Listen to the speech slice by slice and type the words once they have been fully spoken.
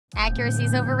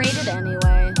Accuracy's overrated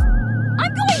anyway.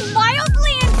 I'm going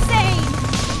mildly insane!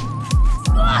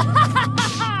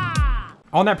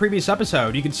 On that previous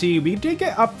episode, you can see we did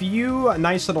get a few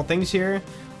nice little things here.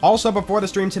 Also, before the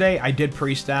stream today, I did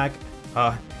pre-stack.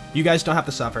 You guys don't have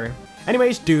to suffer.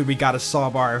 Anyways, dude, we got a saw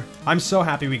bar. I'm so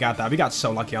happy we got that. We got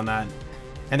so lucky on that.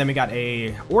 And then we got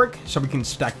a orc, so we can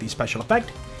stack the special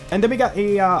effect. And then we got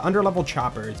a underlevel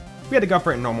chopper. We had to go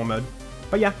for it in normal mode.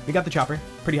 But yeah, we got the chopper.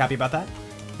 Pretty happy about that.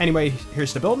 Anyway,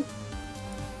 here's the build.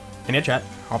 And yeah, chat,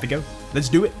 off we go. Let's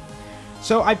do it.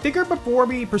 So I figured before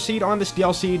we proceed on this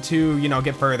DLC to, you know,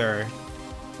 get further,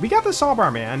 we got the saw bar,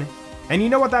 man. And you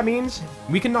know what that means?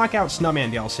 We can knock out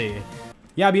Snowman DLC.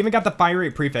 Yeah, we even got the fire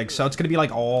rate prefix, so it's gonna be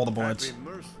like all the bullets.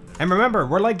 And remember,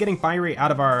 we're like getting fire rate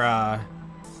out of our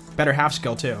better half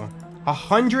skill too.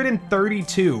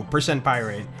 132% fire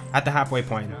rate at the halfway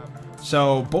point.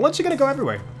 So bullets are gonna go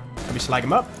everywhere. Let me slag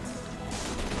them up.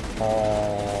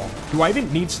 Oh, do I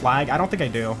even need slag? I don't think I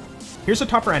do. Here's a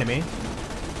tougher enemy.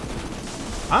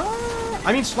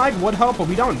 I mean, slag would help, but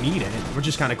we don't need it, which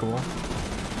is kind of cool.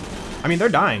 I mean, they're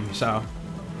dying, so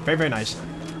very, very nice.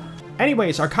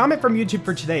 Anyways, our comment from YouTube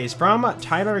for today is from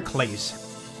Tyler Clace.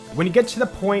 When you get to the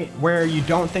point where you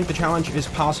don't think the challenge is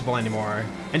possible anymore,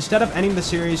 instead of ending the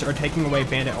series or taking away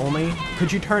Bandit only,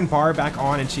 could you turn bar back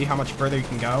on and see how much further you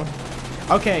can go?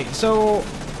 Okay, so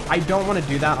I don't want to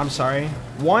do that, I'm sorry.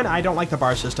 One, I don't like the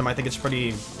bar system, I think it's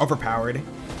pretty overpowered.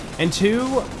 And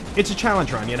two, it's a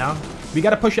challenge run, you know? We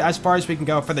gotta push it as far as we can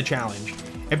go for the challenge.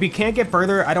 If we can't get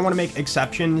further, I don't want to make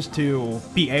exceptions to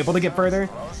be able to get further.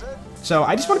 So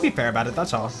I just want to be fair about it,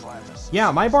 that's all.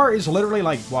 Yeah, my bar is literally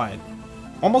like, what?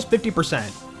 Almost 50%.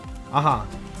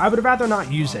 I would rather not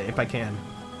use it if I can.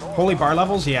 Holy bar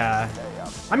levels? Yeah.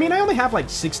 I mean, I only have like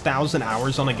 6,000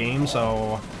 hours on a game,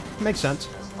 so it makes sense.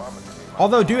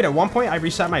 Although, dude, at one point I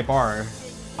reset my bar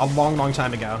a long, long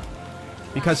time ago.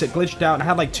 Because it glitched out and I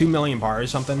had like 2 million bars or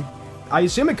something. I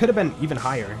assume it could have been even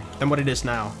higher than what it is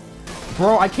now.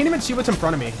 Bro, I can't even see what's in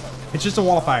front of me. It's just a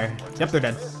wall of fire. Yep, they're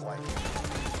dead.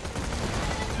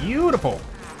 Beautiful.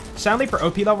 Sadly, for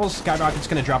OP levels, Skyrocket's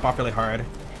gonna drop off really hard.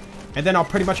 And then I'll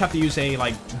pretty much have to use a,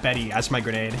 like, Betty as my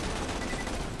grenade.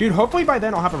 Dude, hopefully by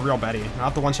then I'll have a real Betty,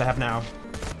 not the ones I have now.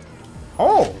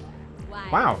 Oh!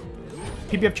 Wow.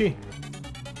 PPFG.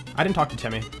 I didn't talk to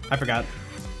Timmy. I forgot.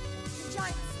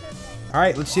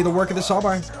 Alright, let's see the work of the saw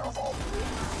bar.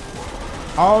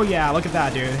 Oh yeah, look at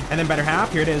that, dude. And then better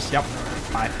half, here it is. Yep.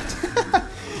 Bye.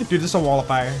 Dude, this is a wall of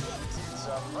fire.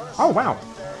 Oh, wow.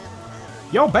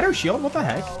 Yo, better shield, what the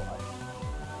heck?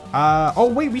 Oh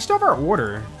wait, we still have our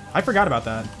order. I forgot about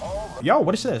that. Yo,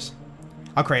 what is this?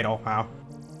 A cradle, wow.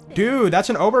 Dude, that's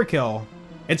an overkill.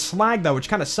 It's slag though, which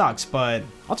kind of sucks, but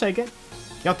I'll take it.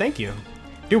 Yo, thank you.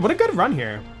 Dude, what a good run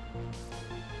here.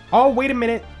 Oh, wait a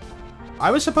minute.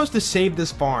 I was supposed to save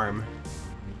this farm.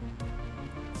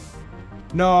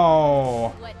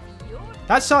 No.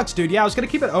 That sucks, dude. Yeah, I was gonna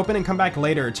keep it open and come back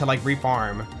later to, like,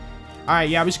 refarm. Alright,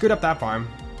 yeah, we screwed up that farm.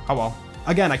 Oh, well.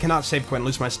 Again, I cannot save quit and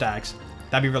lose my stacks.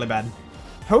 That'd be really bad.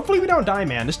 Hopefully we don't die,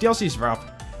 man. This DLC's rough.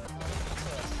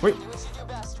 Wait.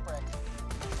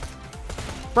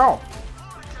 Bro.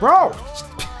 Bro!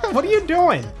 What are you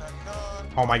doing?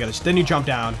 Oh my goodness. Then you jump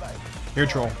down. You're a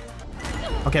troll.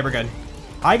 Okay, we're good.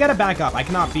 I gotta back up. I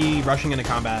cannot be rushing into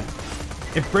combat.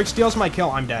 If Brick steals my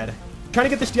kill, I'm dead. Trying to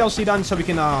get this DLC done so we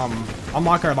can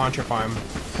unlock our launcher farm.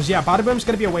 Because yeah, Bada Boom's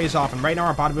gonna be a ways off, and right now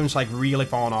our Bada Boom's like really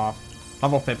falling off.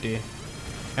 Level 50.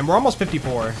 And we're almost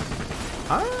 54.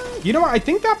 You know what? I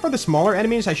think that for the smaller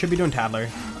enemies, I should be doing Taddler.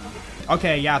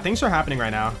 Okay, yeah, things are happening right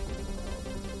now.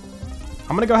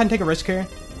 I'm gonna go ahead and take a risk here.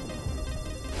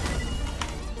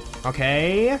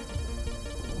 Okay.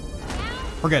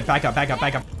 We're good. Back up, back up,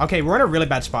 back up. Okay, we're in a really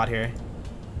bad spot here.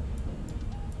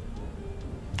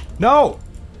 No!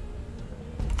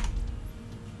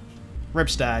 Rip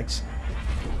stacks.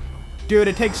 Dude,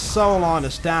 it takes so long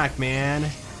to stack, man.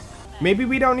 Maybe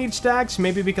we don't need stacks.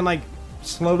 Maybe we can, like,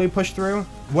 slowly push through.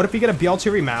 What if we get a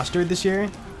BL2 remastered this year?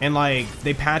 And, like,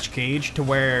 they patch Gaige to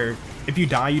where if you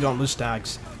die, you don't lose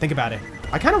stacks. Think about it.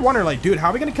 I kind of wonder, like, dude, how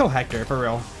are we going to kill Hector, for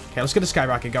real? Okay, let's get a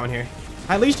Skyrocket going here.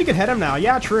 At least you can hit him now.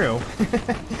 Yeah, true.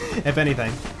 If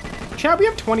anything. Chat, we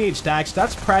have 28 stacks.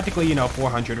 That's practically, you know,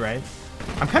 400, right?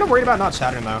 I'm kind of worried about not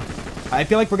Saturn, though. I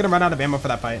feel like we're going to run out of ammo for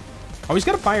that fight. Oh, he's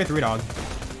got a fire 3-dog.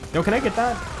 Yo, can I get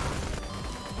that?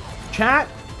 Chat?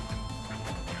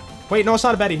 Wait, no, it's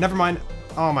not a Betty. Never mind.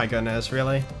 Oh, my goodness.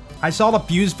 Really? I saw the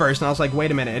fuse burst, and I was like,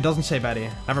 wait a minute. It doesn't say Betty.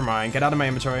 Never mind. Get out of my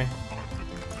inventory.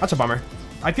 That's a bummer.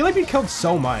 I feel like we killed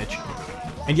so much.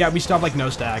 And yeah, we still have, like, no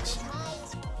stacks.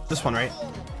 This one, right?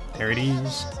 There it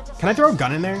is. Can I throw a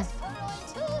gun in there?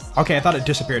 Okay, I thought it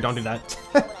disappeared. Don't do that.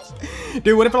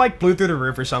 Dude, what if it like flew through the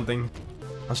roof or something?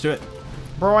 Let's do it.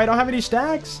 Bro, I don't have any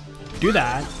stacks. Do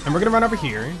that, and we're gonna run over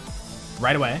here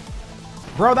right away.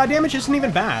 Bro, that damage isn't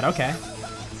even bad. Okay.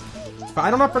 But I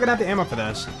don't know if we're gonna have the ammo for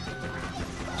this.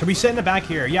 So we sit in the back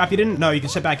here. Yeah, if you didn't know, you can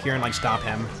sit back here and like stop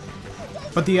him.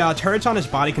 But the turrets on his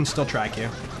body can still track you.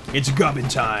 It's gubbin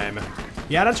time.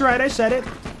 Yeah, that's right, I said it.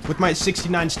 With my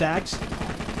 69 stacks.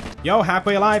 Yo,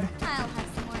 halfway alive. I'll have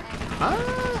some more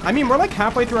ammo. I mean, we're like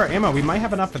halfway through our ammo. We might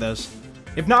have enough for this.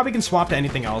 If not, we can swap to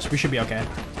anything else. We should be okay.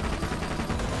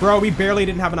 Bro, we barely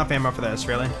didn't have enough ammo for this,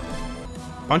 really.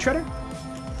 Bone Shredder?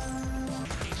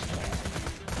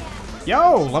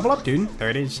 Yo, level up, dude. There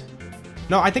it is.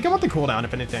 No, I think I want the cooldown,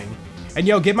 if anything. And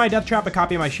yo, give my Death Trap a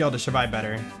copy of my shield to survive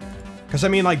better. Because, I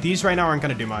mean, like, these right now aren't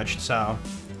going to do much, so...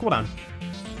 Cooldown.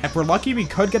 If we're lucky, we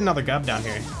could get another Gub down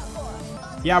here.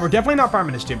 Yeah, we're definitely not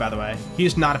farming this dude, by the way.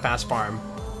 He's not a fast farm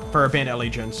for Bandit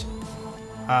Allegiance.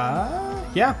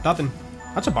 Yeah, nothing.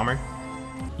 That's a bummer.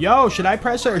 Yo, should I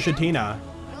press it or should Tina?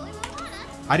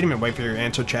 I didn't even wait for your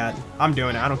answer, chat. I'm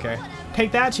doing it, I don't care.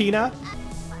 Take that, Tina.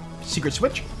 Secret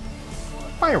switch.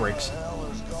 Fireworks.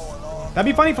 That'd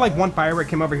be funny if like one firework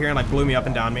came over here and like blew me up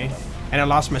and down me. And I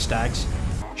lost my stacks.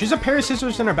 She's a pair of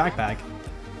scissors in her backpack.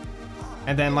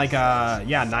 And then like,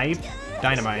 yeah, knife,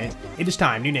 dynamite. It is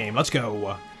time, new name, let's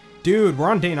go. Dude, we're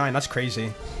on day 9, that's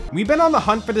crazy. We've been on the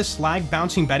hunt for this slag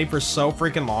bouncing Betty for so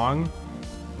freaking long.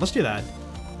 Let's do that.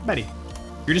 Betty.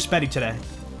 You're just Betty today.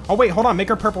 Oh wait, hold on, make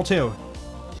her purple too.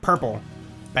 Purple.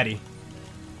 Betty.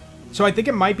 So I think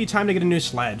it might be time to get a new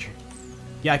sledge.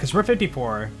 Yeah, because we're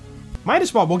 54. Might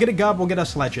as well, we'll get a Gub, we'll get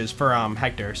us sledges for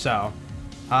Hector, so.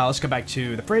 Let's go back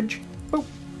to the fridge. Boop.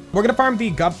 We're gonna farm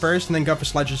the Gub first and then go for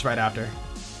sledges right after.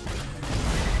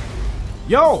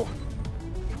 Yo!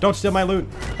 Don't steal my loot.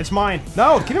 It's mine.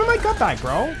 No, give me my Gub back,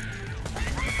 bro.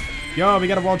 Yo, we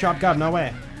got a well-dropped Gub, no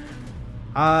way.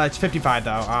 It's 55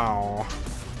 though, oh.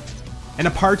 And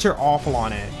the parts are awful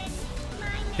on it.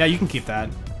 Yeah, you can keep that.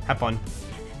 Have fun.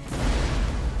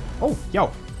 Oh,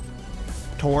 yo.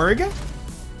 Torg?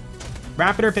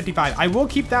 Raptor 55. I will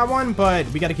keep that one, but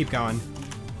we gotta keep going.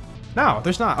 No,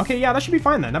 there's not. Okay, yeah, that should be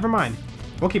fine then. Never mind.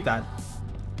 We'll keep that.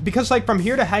 Because, like, from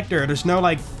here to Hector, there's no,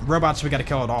 like, robots we gotta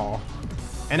kill at all.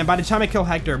 And then by the time I kill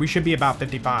Hector, we should be about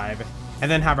 55.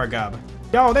 And then have our Gub.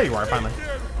 Yo, there you are, finally.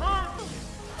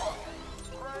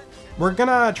 We're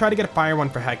gonna try to get a fire one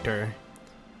for Hector.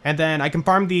 And then I can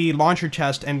farm the launcher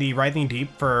chest and the Writhing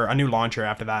Deep for a new launcher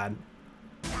after that.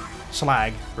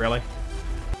 Slag, really?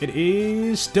 It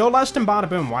is still less than Bada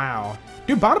Boom, wow.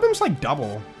 Dude, Bada Boom's like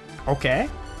double. Okay.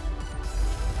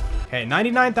 Okay,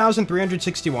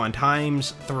 99,361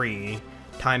 times 3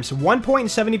 times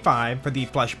 1.75 for the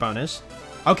flesh bonus.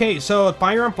 Okay, so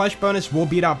fire on flesh bonus will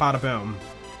beat out Bada Boom.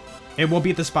 It will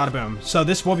beat this Bada Boom, so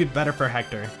this will be better for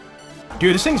Hector.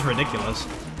 Dude, this thing's ridiculous.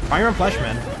 Fire on flesh,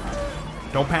 man.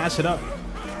 Don't pass it up.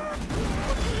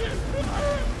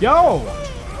 Yo!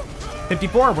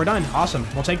 54, we're done. Awesome,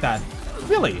 we'll take that.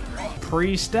 Really?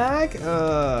 Pre-stack?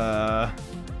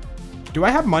 Do I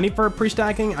have money for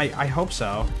pre-stacking? I hope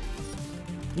so.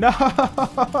 No!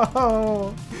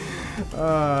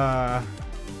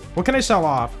 What can I sell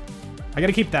off? I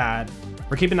gotta keep that.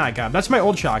 We're keeping that Gub. That's my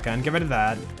old shotgun. Get rid of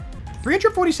that.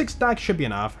 346 stacks should be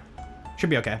enough. Should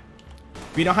be okay.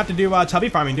 We don't have to do tubby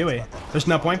farming, do we? There's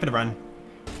no point for the run.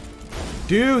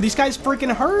 Dude, these guys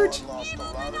freaking hurt!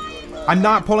 I'm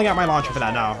not pulling out my launcher for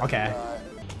that, no. Okay.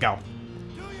 Go.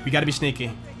 We gotta be sneaky.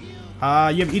 You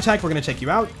have E-Tech, we're gonna take you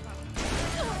out.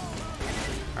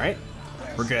 Alright.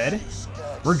 We're good.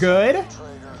 We're good.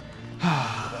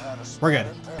 We're good.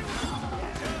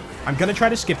 I'm gonna try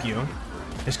to skip you.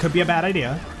 This could be a bad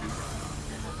idea.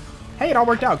 Hey, it all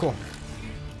worked out, cool.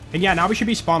 And yeah, now we should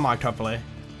be spawn locked, hopefully.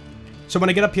 So when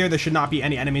I get up here, there should not be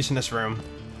any enemies in this room.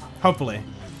 Hopefully.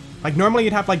 Like, normally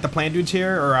you'd have, like, the plant dudes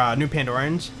here, or, new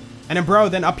Pandorans. And then, bro,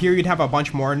 then up here you'd have a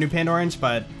bunch more new Pandorans,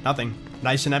 but nothing.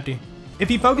 Nice and empty. If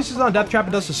he focuses on Death Trap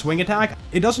and does a swing attack,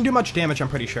 it doesn't do much damage, I'm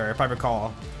pretty sure, if I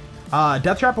recall.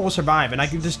 Death Trap will survive, and I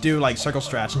can just do, like, circle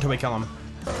strats until we kill him.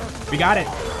 We got it.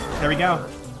 There we go.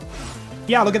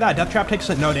 Yeah, look at that. Death Trap takes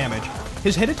no damage.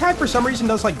 His hit attack, for some reason,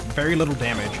 does, like, very little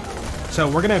damage. So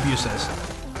we're gonna abuse this.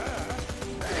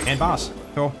 And boss.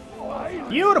 Cool.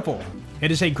 Beautiful. It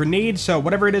is a grenade, so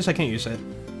whatever it is, I can't use it.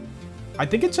 I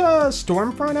think it's a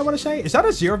Stormfront, I want to say. Is that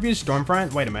a zero view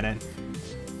Stormfront? Wait a minute.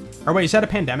 Or wait, is that a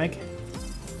pandemic?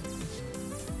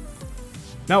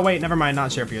 No, wait, never mind.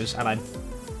 Not zero views. I lied.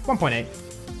 1.8.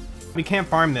 We can't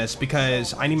farm this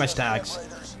because I need my stacks.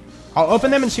 I'll open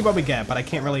them and see what we get, but I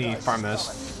can't really farm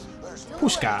this.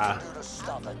 Puska.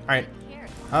 Alright.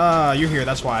 You're here,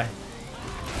 that's why.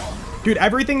 Dude,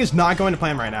 everything is not going to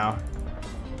plan right now.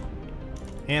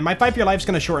 And my fight for your life is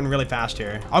going to shorten really fast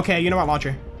here. Okay, you know what,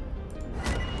 launcher?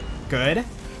 Good.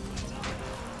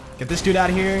 Get this dude out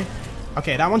of here.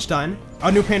 Okay, that one's done. Oh,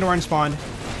 new Pandoran spawned.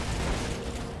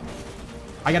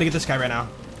 I gotta get this guy right now.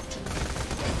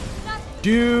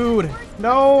 Dude,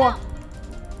 no.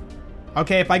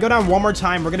 Okay, if I go down one more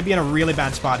time, we're gonna be in a really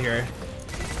bad spot here.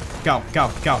 Go,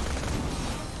 go, go.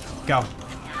 Go.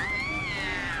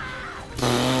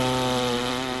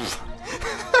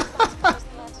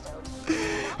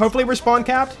 Hopefully we're spawn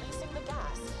capped.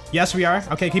 Yes, we are.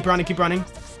 Okay, keep running, keep running.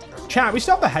 Chat, we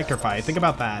still have the Hector fight. Think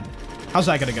about that. How's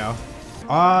that gonna go?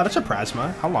 That's a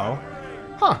Prasma. Hello.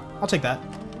 Huh, I'll take that.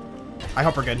 I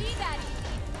hope we're good.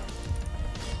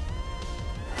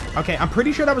 Okay, I'm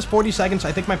pretty sure that was 40 seconds.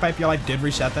 I think my fight for your life did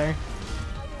reset there.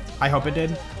 I hope it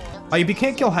did. Like, if you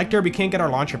can't kill Hector, we can't get our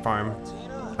launcher farm.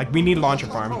 Like, we need launcher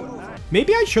farm.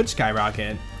 Maybe I should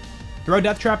skyrocket. Throw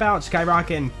Death Trap out,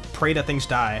 skyrocket, and pray that things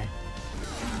die.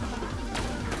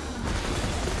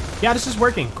 Yeah, this is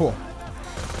working. Cool.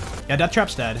 Yeah, Death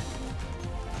Trap's dead.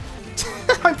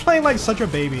 I'm playing like such a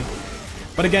baby.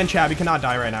 But again, chat, we cannot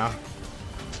die right now.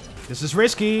 This is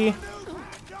risky.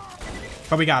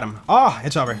 But we got him. Oh,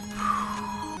 it's over.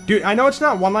 Dude, I know it's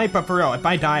not one life, but for real, if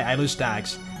I die, I lose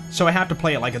stacks. So I have to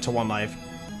play it like it's a one life.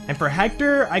 And for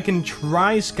Hector, I can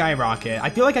try Skyrocket. I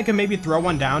feel like I can maybe throw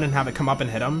one down and have it come up and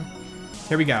hit him.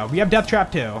 Here we go. We have Death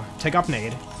Trap too. Take off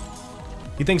Nade.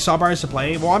 You think Sawbar is to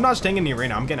play? Well, I'm not staying in the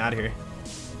arena. I'm getting out of here.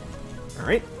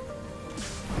 Alright.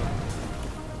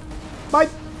 Bye.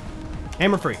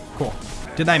 Hammer free. Cool.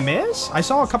 Did I miss? I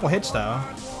saw a couple hits though.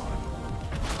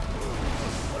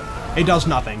 It does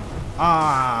nothing.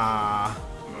 Ah.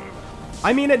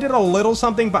 I mean, it did a little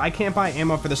something, but I can't buy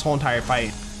ammo for this whole entire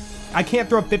fight. I can't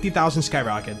throw up 50,000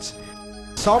 skyrockets.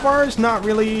 Sawbar is not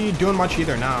really doing much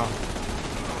either now.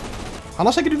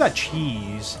 Unless I could do that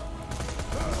cheese.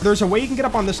 There's a way you can get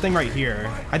up on this thing right here.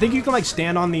 I think you can like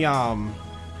stand on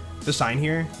the sign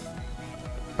here.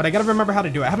 But I gotta remember how to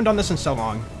do it. I haven't done this in so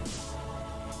long.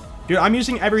 Dude, I'm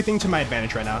using everything to my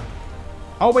advantage right now.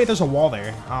 Oh wait, there's a wall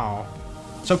there. Oh.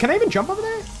 So can I even jump over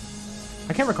there?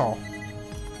 I can't recall.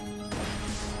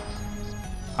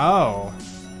 Oh.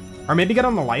 Or maybe get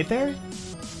on the light there?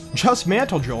 Just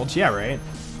mantle jolts, yeah, right.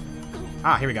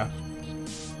 Ah, here we go.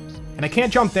 And I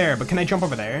can't jump there, but can I jump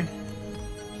over there?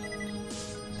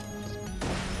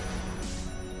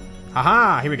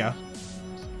 Haha, here we go.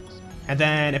 And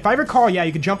then, if I recall, yeah,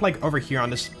 you could jump like over here on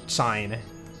this sign.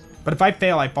 But if I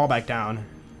fail, I fall back down.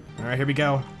 Alright, here we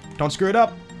go. Don't screw it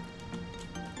up.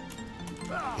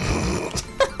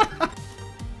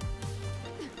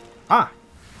 Ah.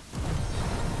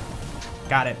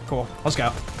 Got it. Cool. Let's go.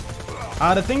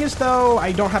 The thing is, though,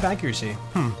 I don't have accuracy.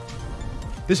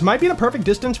 This might be the perfect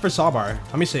distance for Sawbar.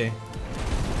 Let me see.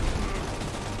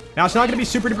 Now, it's not going to be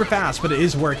super duper fast, but it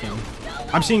is working.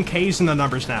 I'm seeing K's in the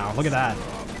numbers now. Look at that.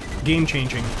 Game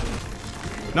changing.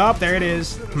 Nope, there it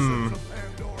is.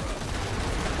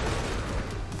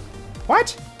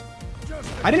 What?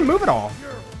 I didn't move at all.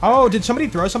 Oh, did somebody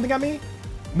throw something at me?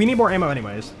 We need more ammo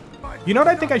anyways. You know what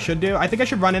I think I should do? I think I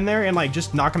should run in there and like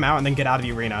just knock him out and then get out of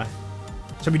the arena.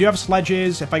 So we do have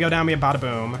sledges. If I go down, we have bada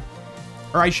boom.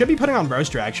 Or I should be putting on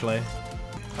roaster actually.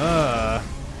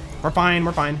 We're fine,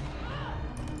 we're fine.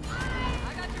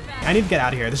 I need to get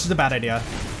out of here. This is a bad idea.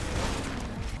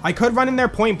 I could run in there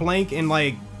point blank and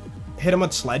like hit him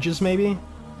with sledges maybe.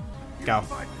 Go.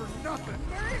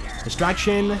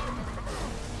 Distraction.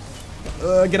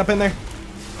 Get up in there.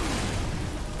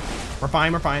 We're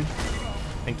fine, we're fine.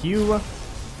 Thank you.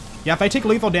 Yeah, if I take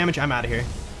lethal damage, I'm out of here.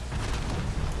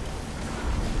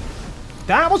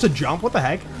 That was a jump, what the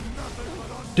heck?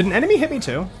 Did an enemy hit me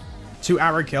too?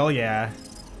 2-hour kill, yeah.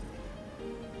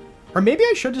 Or maybe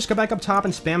I should just go back up top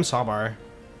and spam Sawbar.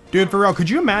 Dude, for real, could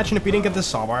you imagine if we didn't get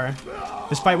this Sawbar?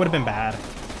 This fight would have been bad.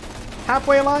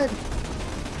 Halfway alive.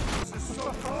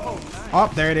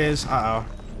 Oh, there it is. Uh-oh.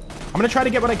 I'm gonna try to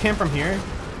get what I can from here.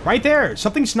 Right there!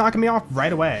 Something's knocking me off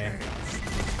right away.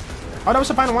 Oh, that was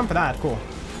the final one for that. Cool.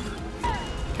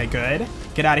 Okay, good.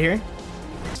 Get out of here.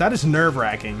 So that is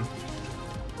nerve-wracking.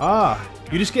 Ah,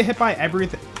 you just get hit by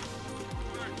everything.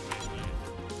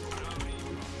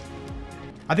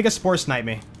 I think a spore sniped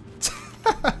me.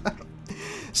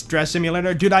 Stress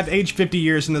simulator. Dude, I've aged 50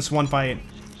 years in this one fight.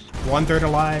 1/3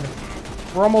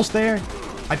 alive. We're almost there.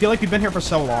 I feel like we've been here for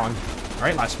so long.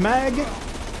 Alright, last mag.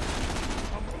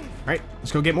 Alright,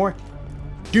 let's go get more.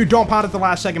 Dude, don't pot at the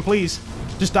last second, please.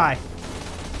 Just die.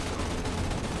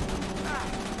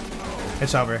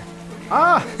 It's over.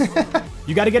 Ah!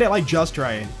 You gotta get it, like, just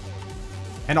right.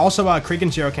 And also, Creek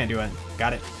and Zero can't do it.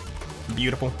 Got it.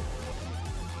 Beautiful.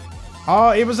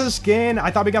 Oh, it was a skin. I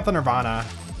thought we got the Nirvana.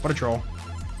 What a troll.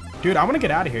 Dude, I want to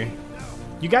get out of here.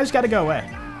 You guys got to go away.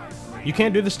 You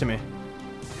can't do this to me.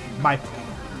 Bye.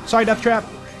 Sorry, Death Trap.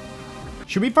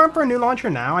 Should we farm for a new launcher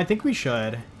now? I think we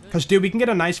should. Because, dude, we can get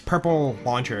a nice purple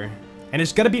launcher. And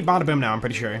it's going to beat Bada Boom now, I'm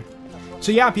pretty sure.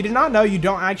 So, yeah, if you did not know, you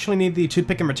don't actually need the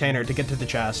toothpick and retainer to get to the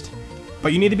chest.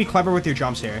 But you need to be clever with your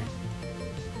jumps here.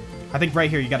 I think right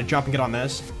here, you got to jump and get on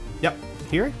this. Yep.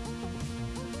 Here?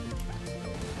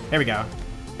 There we go.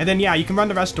 And then, yeah, you can run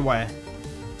the rest away.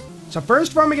 So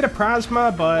first run, we get a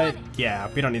Plasma, but yeah,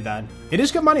 we don't need that. It is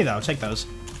good money, though. Take those.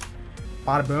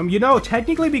 Bada Boom. You know,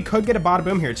 technically, we could get a Bada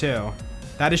Boom here, too.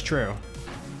 That is true.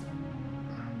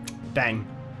 Dang.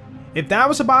 If that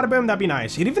was a Bada Boom, that'd be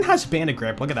nice. It even has Bandit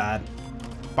Grip. Look at that.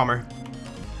 Bummer.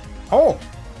 Oh!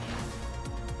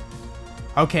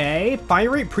 Okay. Fire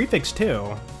rate prefix,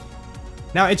 too.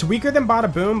 Now, it's weaker than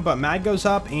Bada Boom, but mag goes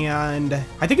up, and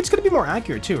I think it's going to be more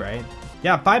accurate, too, right?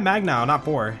 Yeah, 5 mag now, not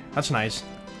 4. That's nice.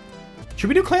 Should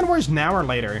we do Clan Wars now or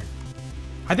later?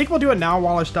 I think we'll do it now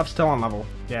while our stuff's still on level.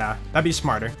 Yeah, that'd be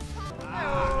smarter.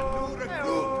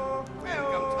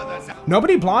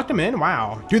 Nobody blocked him in?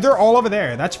 Wow. Dude, they're all over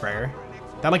there. That's rare.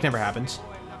 That, like, never happens.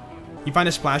 You find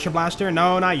a Splasher Blaster?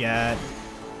 No, not yet.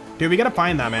 Dude, we gotta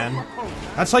find that, man.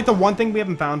 That's, like, the one thing we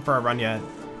haven't found for our run yet.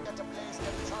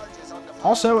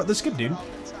 Also, let's skip, dude.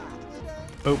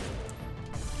 Boop.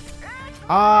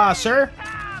 Sir?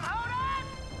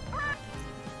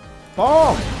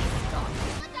 Boom!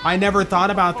 I never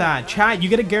thought about that. Chat, you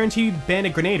get a guaranteed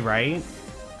Bandit Grenade, right?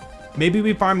 Maybe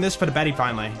we farm this for the Betty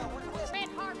finally.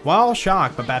 Well,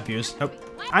 shock, but bad views. Nope.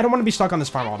 I don't want to be stuck on this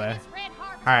farm all day.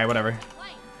 Alright, whatever.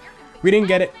 We didn't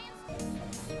get it.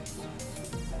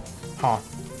 Huh.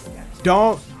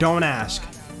 Don't ask.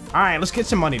 Alright, let's get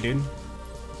some money, dude.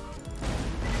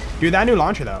 Dude, that new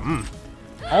launcher, though.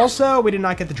 Also, we did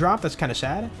not get the drop. That's kind of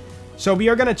sad. So we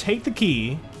are going to take the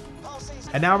key.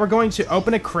 And now we're going to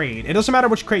open a crate. It doesn't matter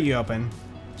which crate you open.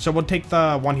 So we'll take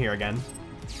the one here again.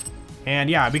 And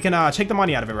yeah, we can take the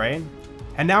money out of it, right?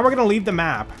 And now we're going to leave the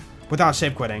map without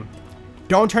save quitting.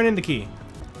 Don't turn in the key.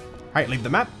 Alright, leave the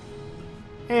map.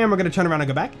 And we're going to turn around and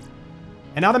go back.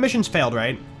 And now the mission's failed,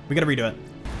 right? We got to redo it.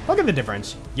 Look at the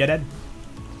difference. You dead?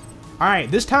 Alright,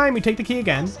 this time we take the key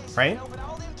again, right?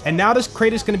 And now this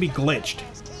crate is going to be glitched.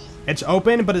 It's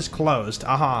open, but it's closed.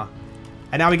 And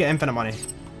now we get infinite money.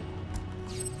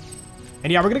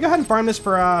 And yeah, we're going to go ahead and farm this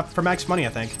for max money, I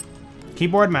think.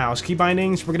 Keyboard, mouse, key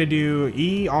bindings. We're going to do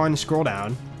E on scroll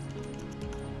down.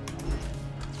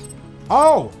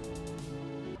 Oh!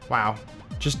 Wow.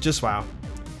 Just wow.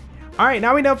 Alright,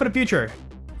 now we know for the future.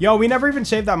 Yo, we never even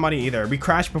saved that money either. We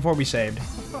crashed before we saved.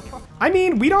 I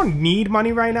mean, we don't need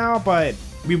money right now, but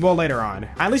we will later on.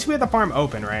 At least we have the farm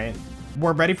open, right?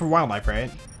 We're ready for wildlife, right?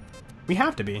 We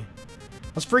have to be.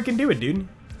 Let's freaking do it, dude.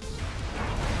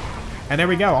 And there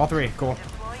we go, all 3. Cool.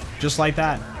 Just like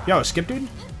that. Yo, skip, dude?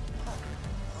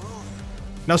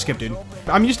 No skip, dude.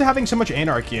 I'm used to having so much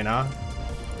anarchy, you know?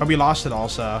 But we lost it all,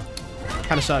 so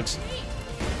kind of sucks.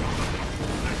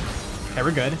 Okay,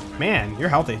 we're good. Man, you're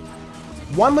healthy.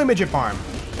 1 loot midget farm.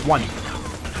 1.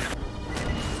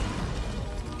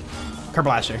 Car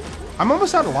blaster. I'm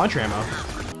almost out of launcher ammo.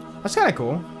 That's kind of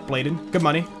cool. Bladed. Good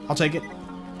money. I'll take it.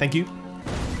 Thank you.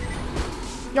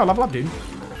 Yo, level up, dude.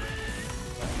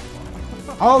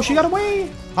 Oh, she got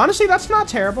away. Honestly, that's not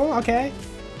terrible. Okay.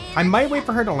 I might wait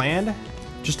for her to land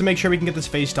just to make sure we can get this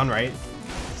phase done right.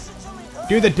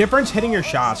 Dude, the difference hitting your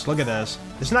shots. Look at this.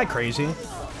 Isn't that crazy?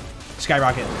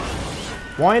 Skyrocket.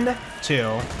 1,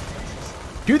 2.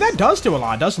 Dude, that does do a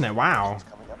lot, doesn't it? Wow.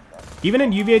 Even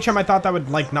in UVHM, I thought that would,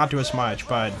 like, not do as much,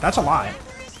 but that's a lot.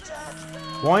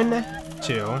 1,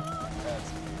 2.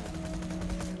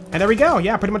 And there we go.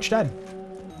 Yeah, pretty much dead.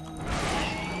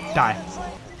 Die.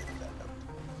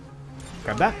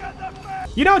 Grab that.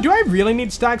 You know, do I really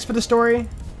need stacks for the story?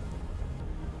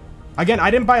 Again,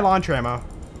 I didn't buy launcher ammo.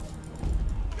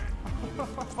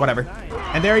 Whatever.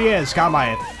 And there he is,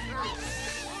 Goliath.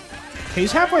 Okay,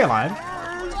 he's halfway alive.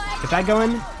 Get that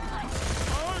going.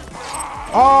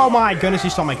 Oh my goodness, he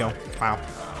stole my kill. Wow.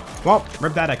 Well,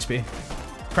 rip that XP.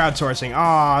 Crowdsourcing.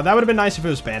 Aw, that would have been nice if it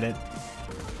was Bandit.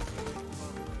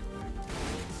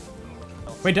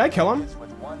 Wait, did I kill him?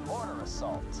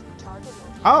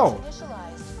 Oh.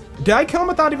 Did I kill him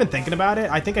without even thinking about it?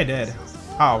 I think I did.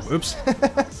 Oh, oops.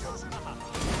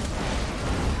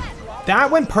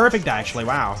 That went perfect, actually.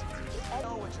 Wow.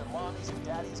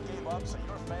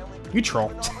 You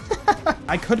troll.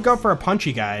 I could go for a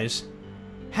punchy, guys.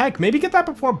 Heck, maybe get that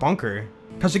before bunker.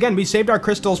 Because again, we saved our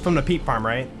crystals from the peat farm,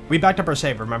 right? We backed up our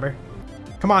save, remember?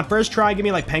 Come on, first try, give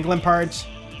me like pangolin parts.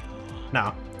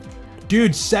 No.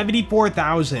 Dude,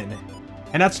 74,000.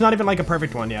 And that's not even like a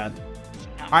perfect one yet.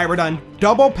 Alright, we're done.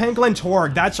 Double Pangolin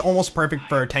Torg. That's almost perfect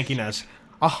for tankiness.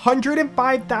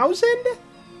 105,000?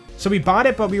 So we bought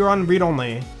it, but we were on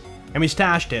read-only. And we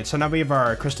stashed it, so now we have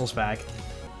our crystals back.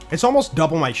 It's almost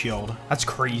double my shield. That's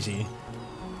crazy.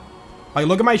 Like,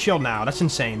 look at my shield now. That's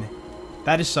insane.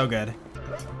 That is so good.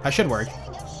 That should work.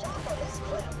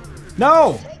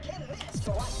 No!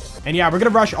 And yeah, we're gonna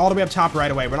rush all the way up top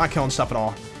right away. We're not killing stuff at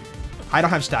all. I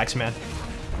don't have stacks, man.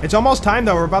 It's almost time,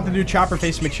 though. We're about to do chopper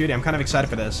face McShooty. I'm kind of excited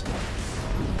for this.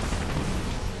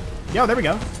 Yo, there we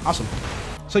go. Awesome.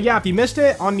 So yeah, if you missed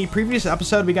it, on the previous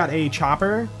episode, we got a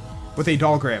chopper with a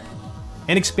dull grip.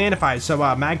 And expandified, so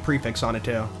mag prefix on it,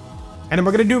 too. And then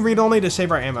we're gonna do read-only to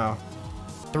save our ammo.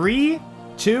 3,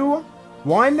 2,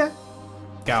 1,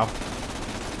 go.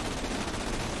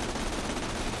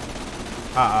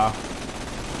 Uh-oh.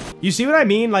 You see what I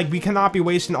mean? Like, we cannot be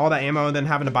wasting all that ammo and then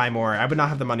having to buy more. I would not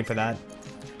have the money for that.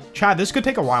 Chad, this could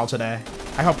take a while today.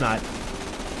 I hope not.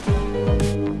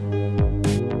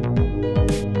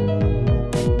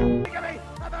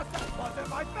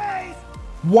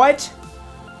 What?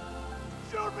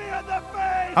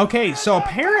 Okay, so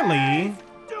apparently,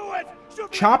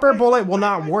 chopper bullet will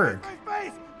not work.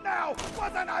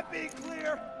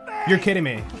 You're kidding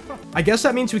me. I guess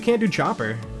that means we can't do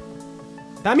chopper.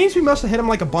 That means we must have hit him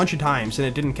like a bunch of times and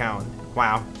it didn't count.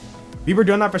 Wow. We were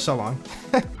doing that for so long.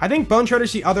 I think Bone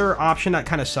Shredder's the other option that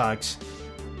kind of sucks.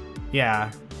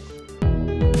 Yeah.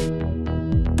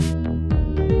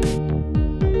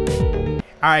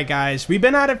 Alright guys, we've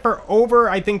been at it for over,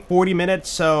 I think, 40 minutes,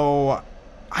 so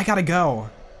I gotta go.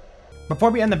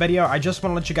 Before we end the video, I just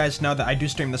want to let you guys know that I do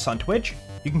stream this on Twitch.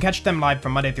 You can catch them live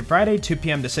from Monday through Friday, 2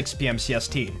 p.m. to 6 p.m.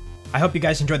 CST. I hope you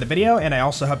guys enjoyed the video, and I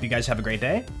also hope you guys have a great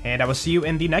day, and I will see you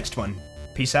in the next one.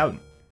 Peace out.